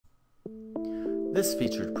This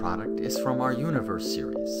featured product is from our Universe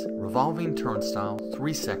series, Revolving Turnstile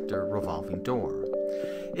 3-sector revolving door.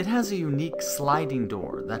 It has a unique sliding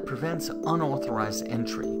door that prevents unauthorized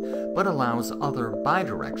entry, but allows other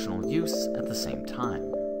bidirectional use at the same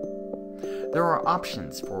time. There are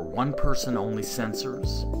options for one-person-only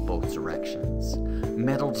sensors, both directions,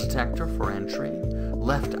 metal detector for entry,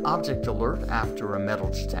 left object alert after a metal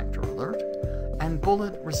detector alert, and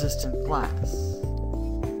bullet-resistant glass.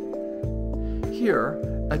 Here,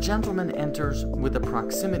 a gentleman enters with a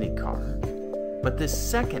proximity card, but this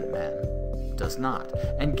second man does not,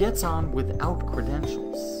 and gets on without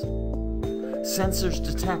credentials. Sensors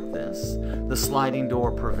detect this, the sliding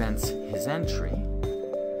door prevents his entry,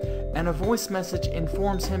 and a voice message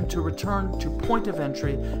informs him to return to point of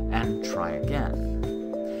entry and try again.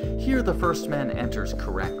 Here the first man enters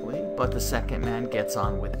correctly, but the second man gets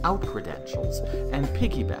on without credentials and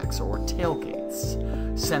piggybacks or tailgates.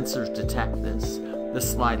 Sensors detect this, the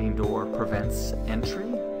sliding door prevents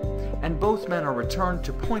entry, and both men are returned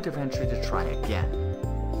to point of entry to try again.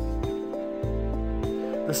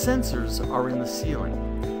 The sensors are in the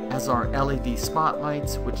ceiling, as are LED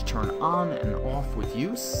spotlights which turn on and off with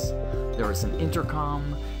use. There is an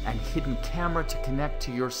intercom and hidden camera to connect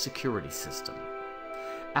to your security system.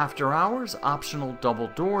 After hours, optional double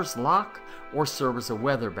doors lock or serve as a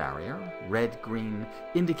weather barrier. Red-green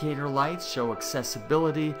indicator lights show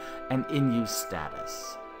accessibility and in-use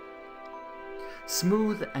status.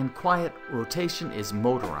 Smooth and quiet rotation is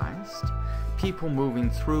motorized. People moving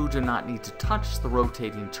through do not need to touch the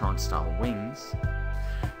rotating turnstile wings.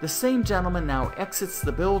 The same gentleman now exits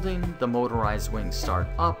the building. The motorized wings start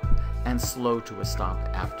up and slow to a stop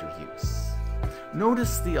after use.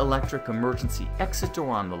 Notice the electric emergency exit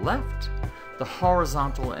door on the left, the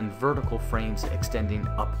horizontal and vertical frames extending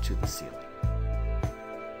up to the ceiling.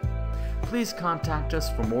 Please contact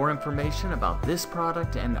us for more information about this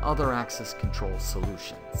product and other access control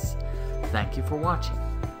solutions. Thank you for watching.